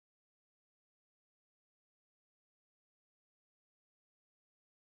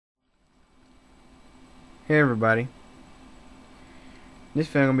Hey everybody, this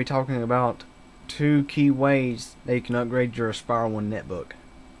video I'm going to be talking about two key ways that you can upgrade your Spiral One netbook.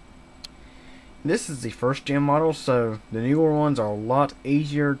 This is the first gen model, so the newer ones are a lot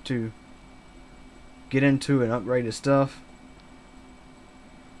easier to get into and upgrade the stuff.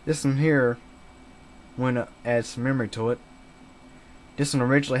 This one here, when it adds some memory to it. This one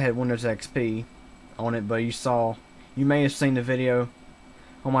originally had Windows XP on it, but you may have seen the video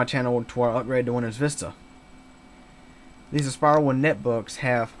on my channel to where I upgraded to Windows Vista. These Spiral One netbooks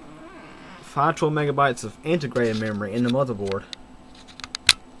have 512 megabytes of integrated memory in the motherboard,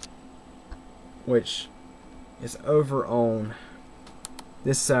 which is over on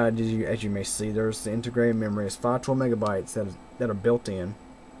this side. As you may see, there's the integrated memory. It's 512 megabytes that are built in,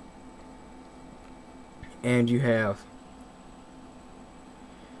 and you have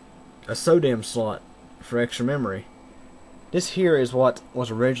a SODIMM slot for extra memory. This here is what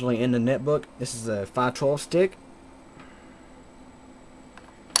was originally in the netbook. This is a 512 stick.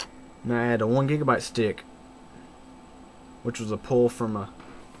 Now I had a 1 gigabyte stick, which was a pull from a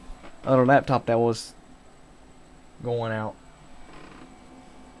other laptop that was going out.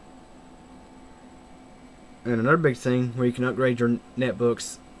 And another big thing where you can upgrade your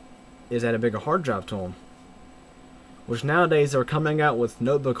netbooks is add a bigger hard drive to them, which nowadays they're coming out with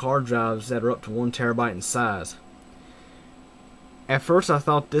notebook hard drives that are up to 1 terabyte in size. At first I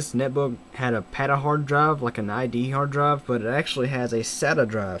thought this netbook had a PATA hard drive, like an ID hard drive, but it actually has a SATA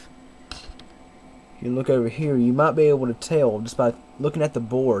drive. If you look over here, you might be able to tell just by looking at the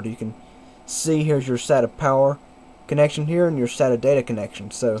board. You can see here's your SATA power connection here and your SATA data connection.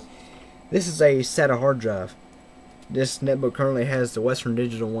 So this is a SATA hard drive. This netbook currently has the Western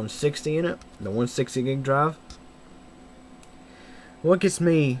Digital 160 in it, the 160 gig drive. What gets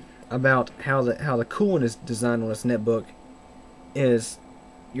me about how the cooling is designed on this netbook is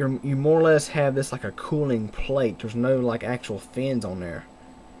you more or less have this like a cooling plate. There's no like actual fins on there.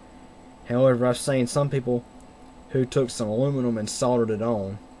 However, I've seen some people who took some aluminum and soldered it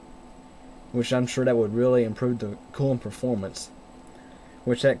on, which I'm sure that would really improve the cooling performance,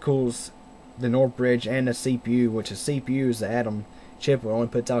 which that cools the North Bridge and the CPU, which the CPU is the Atom chip, it only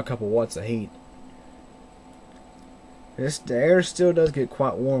puts out a couple watts of heat. The air still does get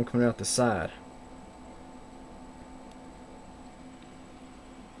quite warm coming out the side.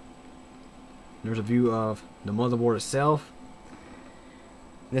 There's a view of the motherboard itself.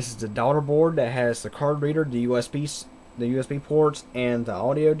 This is the daughter board that has the card reader, the USB ports, and the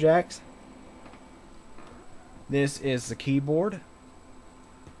audio jacks. This is the keyboard.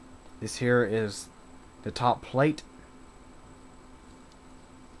 This here is the top plate,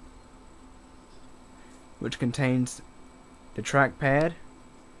 which contains the trackpad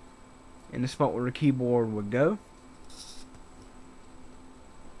and the spot where the keyboard would go.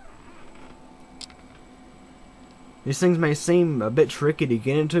 These things may seem a bit tricky to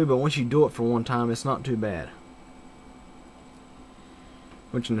get into, but once you do it for one time, it's not too bad.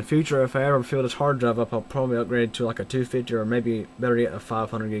 Which in the future, if I ever fill this hard drive up, I'll probably upgrade it to like a 250 or maybe better yet a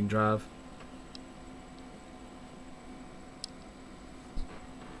 500 gig drive.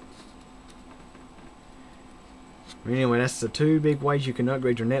 Anyway, that's the two big ways you can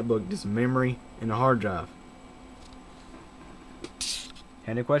upgrade your netbook: this memory and the hard drive.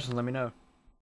 Any questions, let me know.